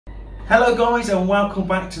Hello guys and welcome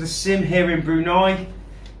back to the sim here in Brunei.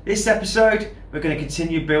 This episode we're going to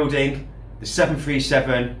continue building the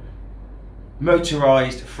 737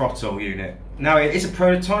 motorised throttle unit. Now it is a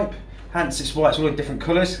prototype, hence it's why it's all in different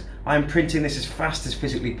colours. I'm printing this as fast as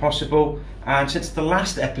physically possible, and since the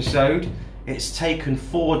last episode it's taken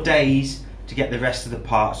 4 days to get the rest of the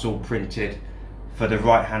parts all printed for the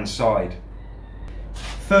right hand side.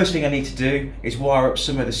 First thing I need to do is wire up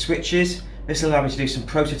some of the switches. This will allow me to do some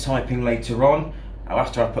prototyping later on,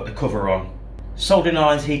 after I put the cover on. Soldering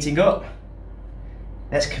iron's heating up.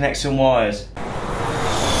 Let's connect some wires.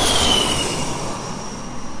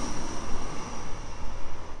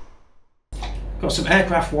 Got some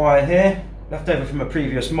aircraft wire here, left over from a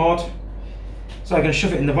previous mod. So I'm going to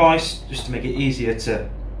shove it in the vise just to make it easier to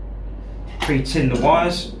pre-tin the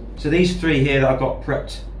wires. So these 3 here that I've got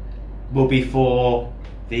prepped will be for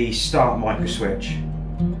the start micro switch.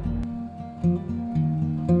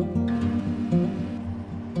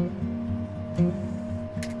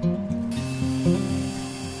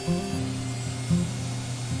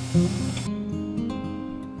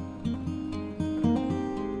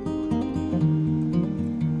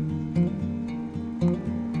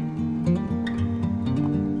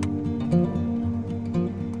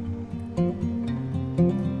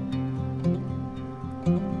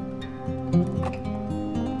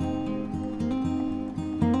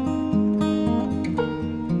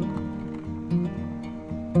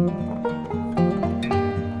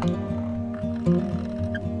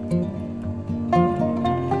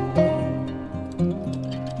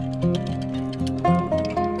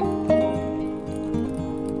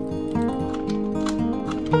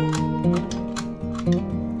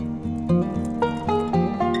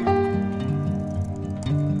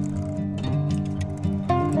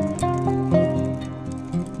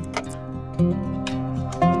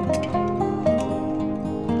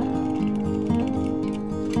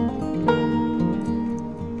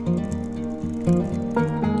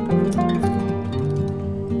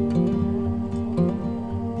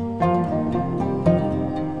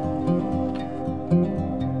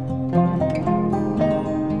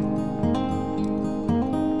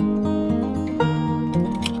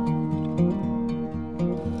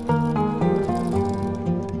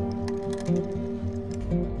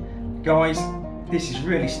 Guys, this is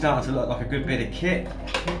really starting to look like a good bit of kit.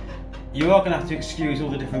 You are going to have to excuse all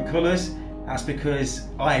the different colours. That's because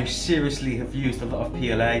I seriously have used a lot of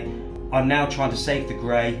PLA. I'm now trying to save the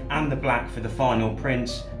grey and the black for the final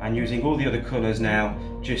prints, and using all the other colours now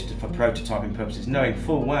just for prototyping purposes, knowing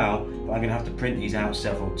full well that I'm going to have to print these out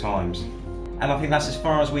several times. And I think that's as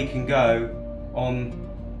far as we can go on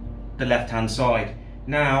the left hand side.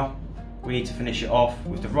 Now we need to finish it off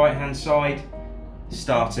with the right hand side,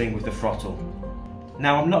 starting with the throttle.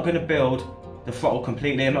 Now I'm not going to build the throttle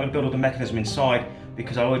completely, I'm not going to build all the mechanism inside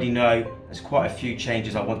because I already know there's quite a few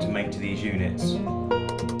changes I want to make to these units.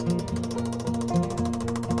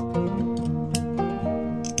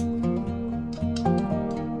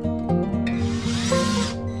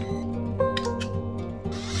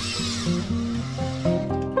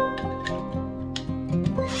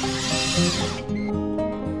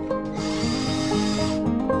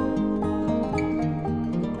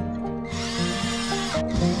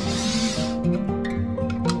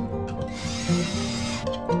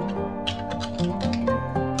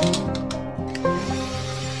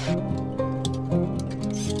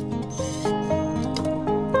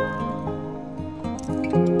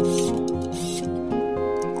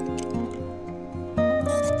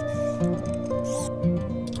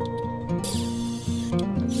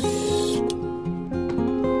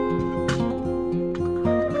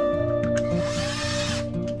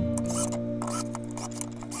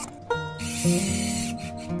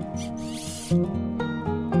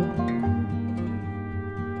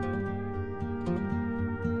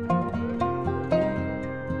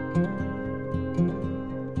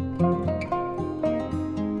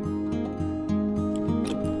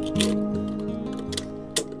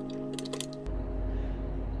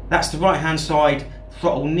 That's the right hand side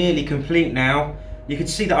throttle nearly complete now. You can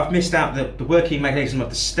see that I've missed out the working mechanism of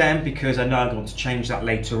the stem because I know I'm going to change that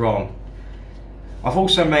later on. I've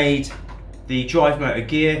also made the drive motor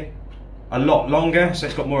gear a lot longer so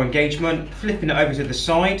it's got more engagement. Flipping it over to the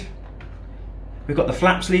side, we've got the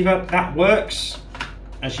flaps lever, that works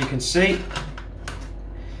as you can see.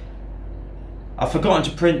 I've forgotten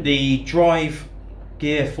to print the drive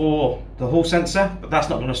gear for the hall sensor, but that's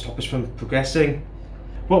not going to stop us from progressing.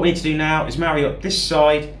 What we need to do now is marry up this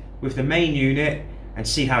side with the main unit and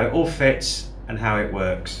see how it all fits and how it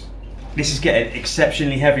works. This is getting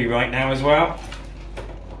exceptionally heavy right now as well.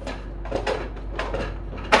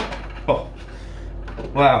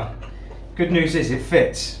 Well, good news is it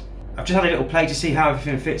fits. I've just had a little play to see how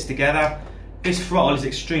everything fits together. This throttle is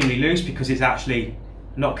extremely loose because it's actually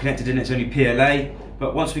not connected in, it's only PLA.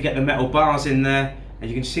 But once we get the metal bars in there, and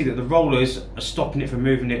you can see that the rollers are stopping it from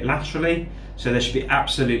moving it laterally, so there should be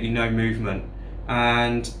absolutely no movement.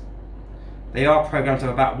 And they are programmed to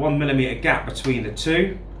have about 1mm gap between the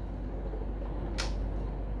two.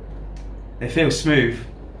 They feel smooth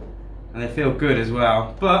and they feel good as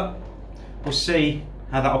well, but we'll see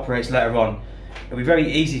how that operates later on. It'll be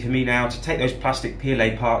very easy for me now to take those plastic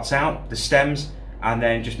PLA parts out, the stems, and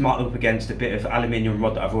then just mark them up against a bit of aluminium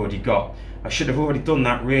rod that I've already got. I should have already done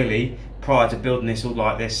that really prior to building this all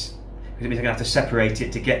like this, because it means I'm going to have to separate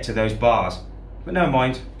it to get to those bars. But never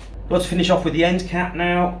mind. Let's finish off with the end cap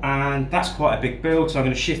now, and that's quite a big build, so I'm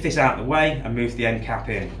going to shift this out of the way and move the end cap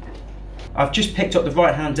in. I've just picked up the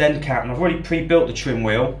right hand end cap and I've already pre-built the trim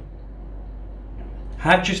wheel. I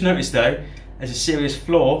have just noticed though, there's a serious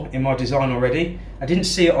flaw in my design already. I didn't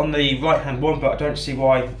see it on the right hand one, but I don't see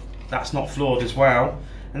why that's not flawed as well.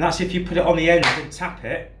 And that's if you put it on the end and tap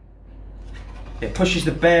it, it pushes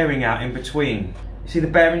the bearing out in between. You see the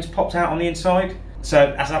bearings popped out on the inside?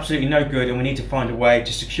 So that's absolutely no good, and we need to find a way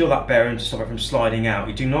to secure that bearing to stop it from sliding out.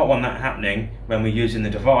 You do not want that happening when we're using the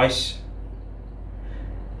device.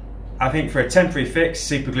 I think for a temporary fix,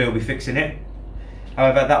 super glue will be fixing it.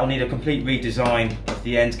 However, that will need a complete redesign of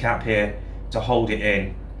the end cap here to hold it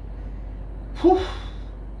in. Whew.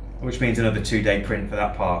 Which means another 2-day print for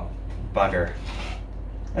that part. Bugger.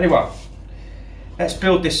 Anyway, let's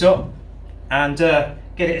build this up and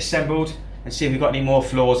get it assembled and see if we've got any more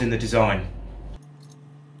flaws in the design.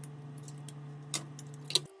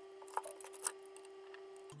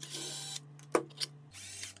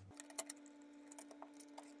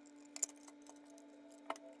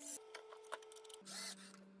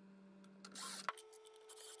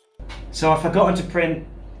 So I've forgotten to print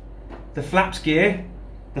the flaps gear,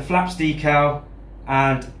 the flaps decal,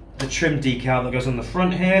 and the trim decal that goes on the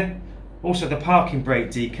front here. Also the parking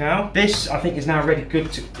brake decal. This I think is now ready,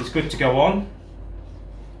 good to go on.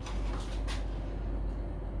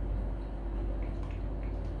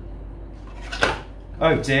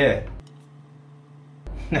 Oh dear.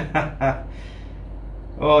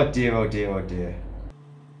 Oh dear, oh dear, oh dear.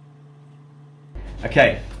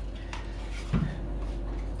 Okay.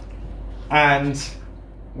 And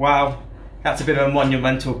wow, that's a bit of a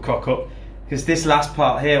monumental cock up, because this last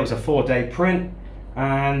part here was a 4-day print,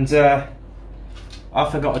 and I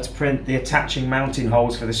forgot to print the attaching mounting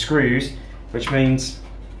holes for the screws, which means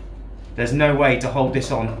there's no way to hold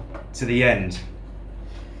this on to the end.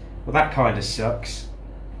 Well, that kind of sucks.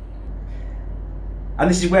 And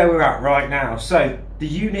this is where we're at right now. So the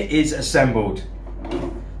unit is assembled.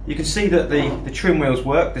 You can see that the trim wheels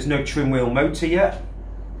work. There's no trim wheel motor yet.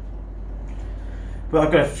 But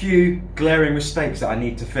I've got a few glaring mistakes that I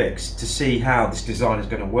need to fix to see how this design is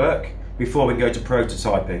going to work before we go to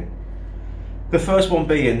prototyping. The first one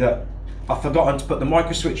being that I've forgotten to put the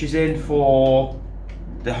micro switches in for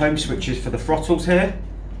the home switches for the throttles here.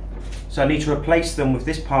 So I need to replace them with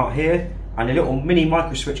this part here, and a little mini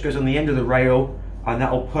micro switch goes on the end of the rail, and that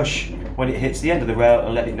will push when it hits the end of the rail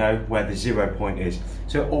and let it know where the 0 point is.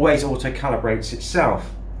 So it always auto calibrates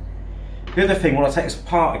itself. The other thing when I take this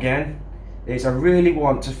apart again is I really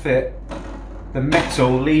want to fit the metal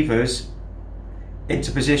levers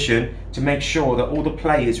into position to make sure that all the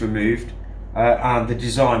play is removed and the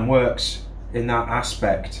design works in that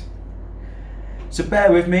aspect. So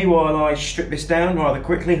bear with me while I strip this down rather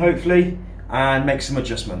quickly, hopefully, and make some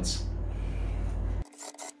adjustments.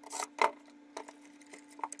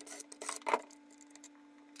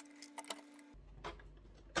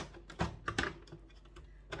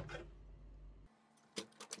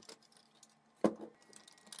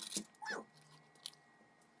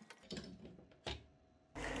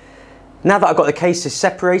 Now that I've got the cases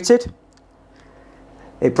separated,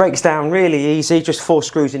 it breaks down really easy, just 4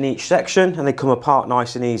 screws in each section, and they come apart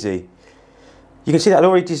nice and easy. You can see that I've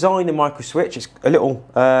already designed the micro switch. It's a little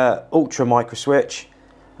ultra micro switch,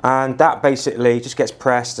 and that basically just gets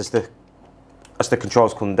pressed as the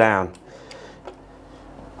controls come down.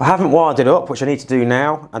 I haven't wired it up, which I need to do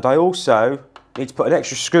now, and I also need to put an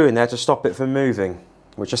extra screw in there to stop it from moving,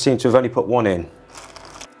 which I seem to have only put one in.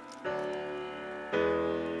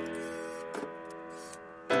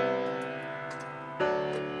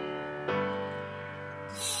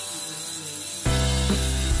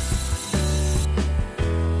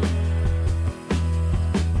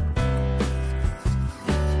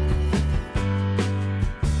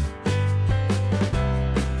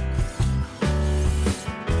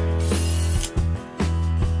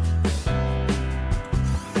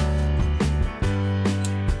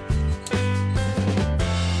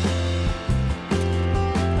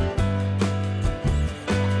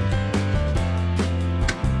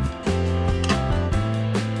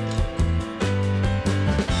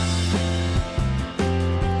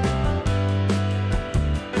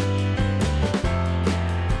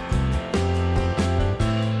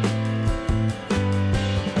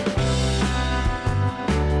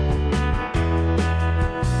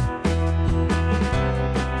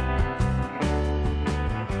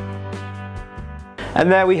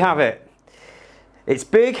 And there we have it. It's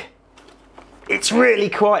big, it's really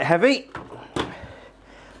quite heavy,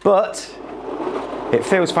 but it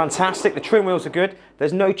feels fantastic. The trim wheels are good.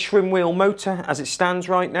 There's no trim wheel motor as it stands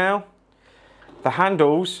right now. The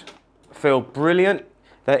handles feel brilliant.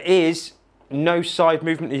 There is no side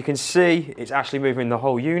movement that you can see. It's actually moving the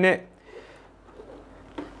whole unit.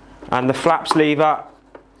 And the flaps lever,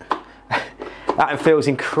 that feels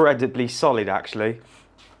incredibly solid actually.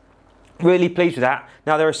 Really pleased with that.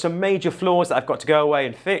 Now there are some major flaws that I've got to go away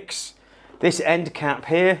and fix. This end cap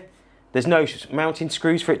here, there's no mounting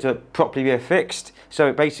screws for it to properly be fixed.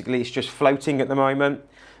 So basically it's just floating at the moment.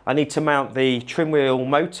 I need to mount the trim wheel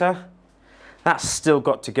motor. That's still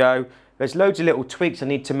got to go. There's loads of little tweaks I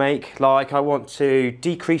need to make, like I want to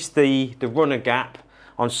decrease the runner gap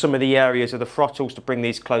on some of the areas of the throttles to bring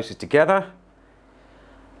these closer together.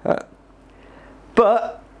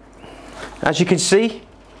 But as you can see,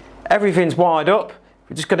 everything's wired up.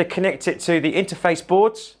 We're just going to connect it to the interface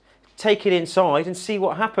boards, take it inside and see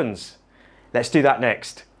what happens. Let's do that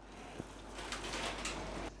next.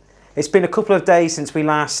 It's been a couple of days since we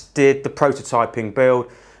last did the prototyping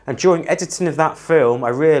build, and during editing of that film I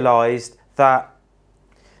realised that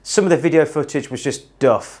some of the video footage was just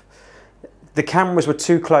duff. The cameras were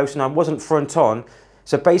too close and I wasn't front on,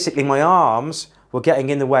 so basically my arms were getting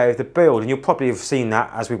in the way of the build, and you'll probably have seen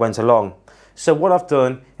that as we went along. So what I've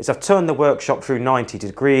done is I've turned the workshop through 90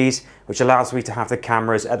 degrees, which allows me to have the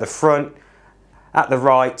cameras at the front, at the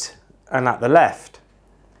right and at the left.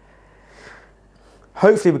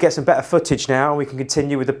 Hopefully we get some better footage now and we can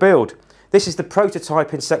continue with the build. This is the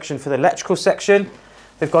prototyping section for the electrical section.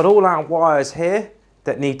 They've got all our wires here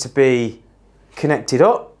that need to be connected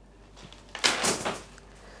up.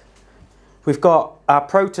 We've got our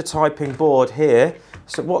prototyping board here.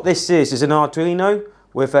 So what this is an Arduino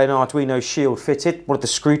with an Arduino shield fitted, one of the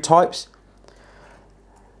screw types.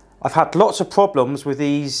 I've had lots of problems with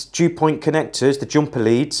these dew point connectors, the jumper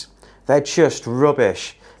leads. They're just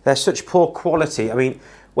rubbish. They're such poor quality. I mean,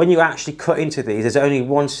 when you actually cut into these, there's only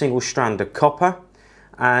one single strand of copper,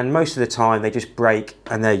 and most of the time they just break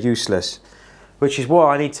and they're useless. Which is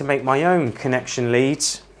why I need to make my own connection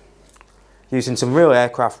leads using some real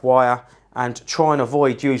aircraft wire and try and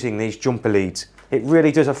avoid using these jumper leads. It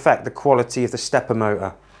really does affect the quality of the stepper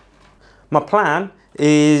motor. My plan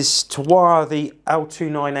is to wire the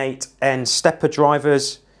L298N stepper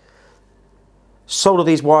drivers, solder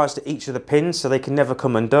these wires to each of the pins so they can never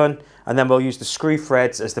come undone, and then we'll use the screw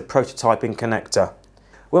threads as the prototyping connector.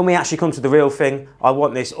 When we actually come to the real thing, I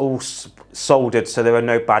want this all soldered so there are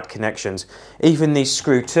no bad connections. Even these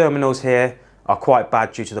screw terminals here are quite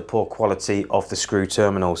bad due to the poor quality of the screw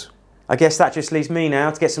terminals. I guess that just leaves me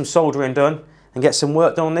now to get some soldering done and get some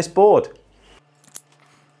work done on this board.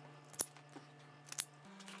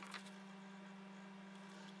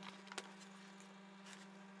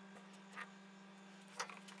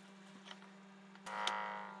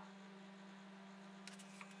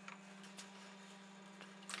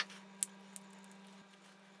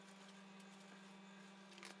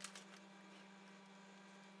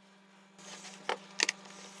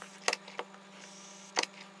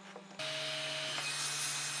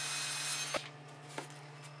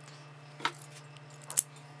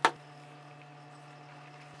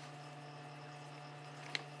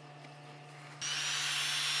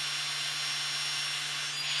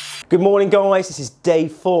 Good morning guys, this is day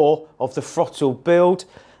 4 of the Throttle build,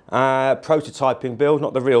 prototyping build,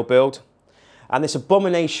 not the real build. And this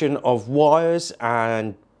abomination of wires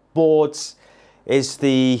and boards is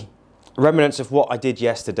the remnants of what I did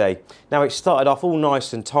yesterday. Now it started off all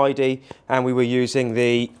nice and tidy and we were using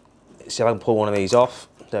the, let's see if I can pull one of these off,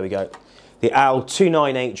 there we go, the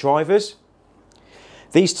L298 drivers.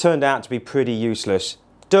 These turned out to be pretty useless,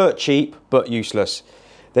 dirt cheap but useless.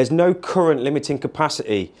 There's no current limiting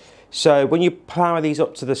capacity. So when you power these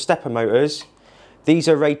up to the stepper motors, these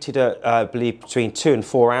are rated at, I believe, between 2 and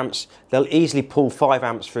 4 amps. They'll easily pull 5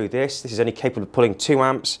 amps through this. This is only capable of pulling 2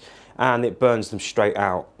 amps and it burns them straight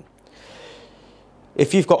out.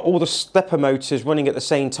 If you've got all the stepper motors running at the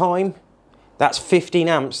same time, that's 15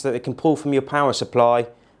 amps that it can pull from your power supply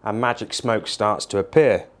and magic smoke starts to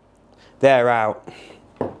appear. They're out.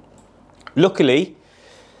 Luckily,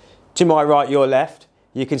 to my right, your left,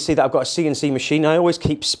 you can see that I've got a CNC machine. I always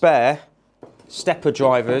keep spare stepper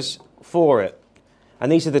drivers for it.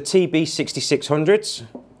 And these are the TB6600s.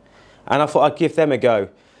 And I thought I'd give them a go.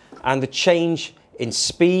 And the change in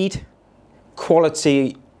speed,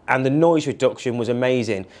 quality, and the noise reduction was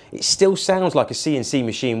amazing. It still sounds like a CNC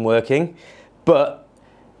machine working, but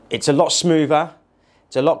it's a lot smoother,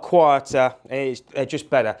 it's a lot quieter, they're just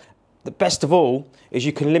better. The best of all is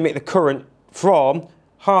you can limit the current from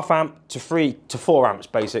half amp to 3 to 4 amps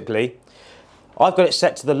basically. I've got it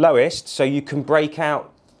set to the lowest so you can break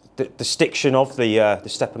out the stiction of the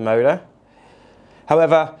stepper motor.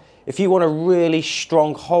 However, if you want a really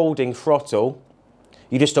strong holding throttle,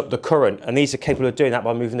 you just up the current, and these are capable of doing that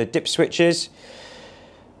by moving the dip switches.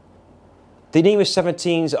 The NEMA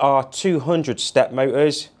 17s are 200 step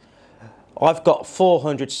motors. I've got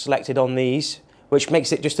 400 selected on these, which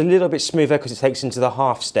makes it just a little bit smoother because it takes into the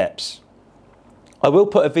half steps. I will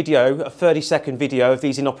put a video, a 30-second video of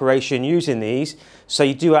these in operation using these, so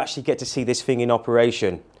you do actually get to see this thing in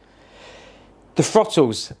operation. The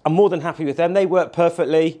throttles, I'm more than happy with them. They work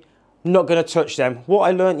perfectly. I'm not going to touch them. What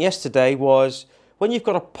I learned yesterday was when you've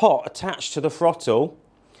got a pot attached to the throttle,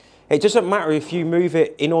 it doesn't matter if you move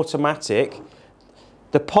it in automatic,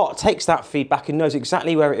 the pot takes that feedback and knows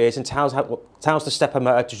exactly where it is and tells the stepper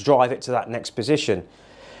motor to drive it to that next position.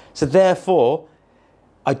 So therefore,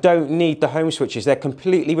 I don't need the home switches. They're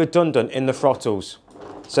completely redundant in the throttles.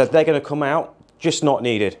 So they're going to come out, just not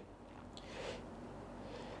needed.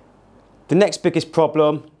 The next biggest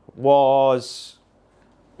problem was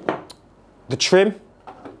the trim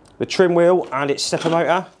wheel and its stepper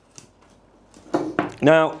motor.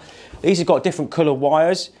 Now, these have got different colour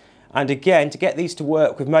wires, and again, to get these to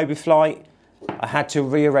work with Mobiflight, I had to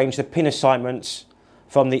rearrange the pin assignments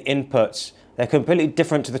from the inputs. They're completely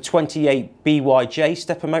different to the 28 BYJ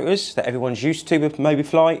stepper motors that everyone's used to with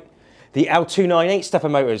Mobiflight. The L298 stepper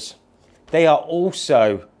motors, they are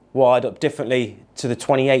also wired up differently to the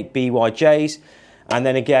 28 BYJs. And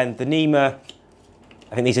then again, the NEMA,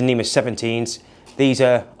 I think these are NEMA 17s, these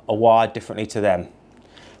are wired differently to them.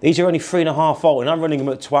 These are only 3.5 volt and I'm running them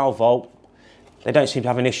at 12 volt. They don't seem to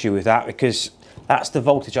have an issue with that because that's the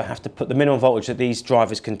voltage I have to put, the minimum voltage that these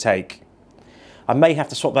drivers can take. I may have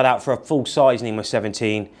to swap that out for a full size NEMA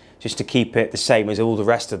 17 just to keep it the same as all the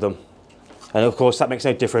rest of them. And of course that makes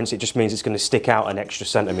no difference, it just means it's going to stick out an extra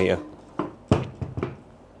centimetre.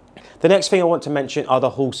 The next thing I want to mention are the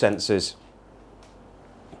hall sensors.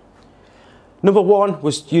 Number one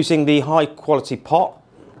was using the high quality pot,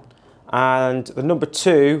 and the number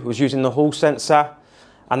two was using the hall sensor,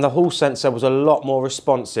 and the hall sensor was a lot more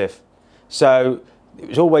responsive. So it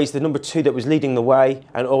was always the number two that was leading the way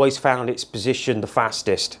and always found its position the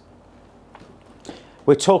fastest.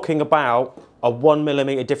 We're talking about a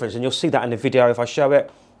 1mm difference, and you'll see that in the video if I show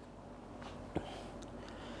it.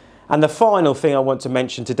 And the final thing I want to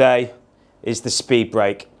mention today is the speed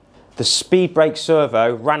brake. The speed brake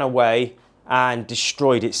servo ran away and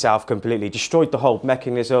destroyed itself completely, destroyed the whole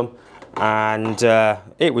mechanism, and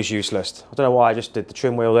it was useless. I don't know why I just did the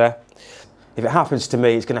trim wheel there. If it happens to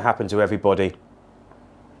me, it's going to happen to everybody.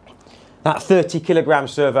 That 30 kilogram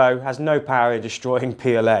servo has no power in destroying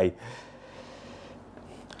PLA.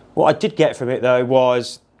 What I did get from it though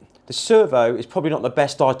was the servo is probably not the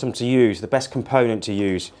best item to use, the best component to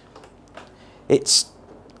use. It's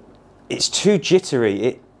too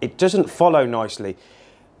jittery, it doesn't follow nicely.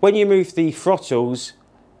 When you move the throttles,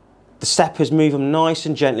 the steppers move them nice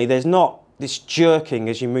and gently. There's not this jerking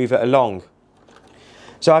as you move it along.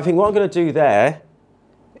 So I think what I'm going to do there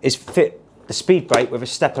is fit the speed brake with a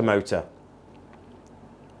stepper motor.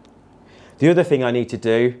 The other thing I need to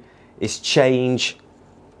do is change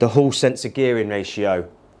the hall sensor gearing ratio.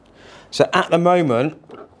 So at the moment,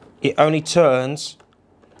 it only turns,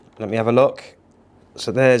 let me have a look.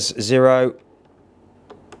 So there's 0.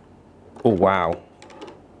 Oh wow.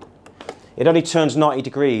 It only turns 90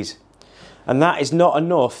 degrees. And that is not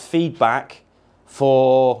enough feedback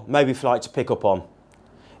for Mobiflight to pick up on.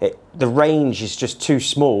 The range is just too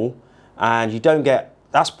small, and you don't get,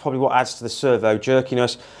 that's probably what adds to the servo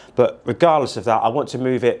jerkiness. But regardless of that, I want to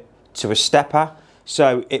move it to a stepper,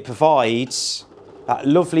 so it provides that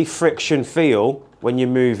lovely friction feel when you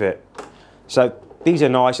move it. So these are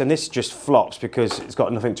nice, and this just flops because it's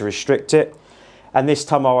got nothing to restrict it. And this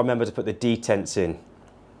time I'll remember to put the detents in.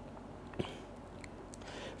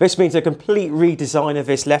 This means a complete redesign of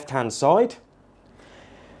this left-hand side.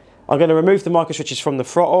 I'm going to remove the micro switches from the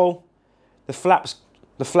throttle. The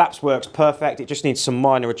flaps works perfect, it just needs some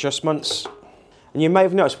minor adjustments. And you may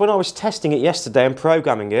have noticed when I was testing it yesterday and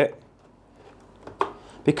programming it,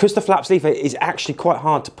 because the flaps lever is actually quite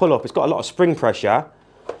hard to pull up, it's got a lot of spring pressure,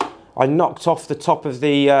 I knocked off the top of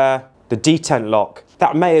the detent lock.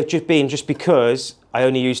 That may have just been because I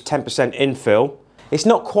only used 10% infill. It's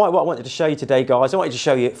not quite what I wanted to show you today, guys. I wanted to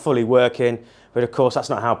show you it fully working, but of course that's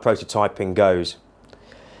not how prototyping goes.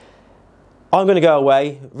 I'm going to go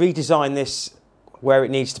away, redesign this where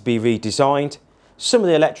it needs to be redesigned. Some of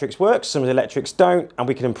the electrics work, some of the electrics don't, and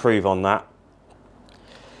we can improve on that.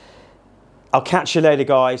 I'll catch you later,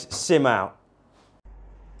 guys. Sim out.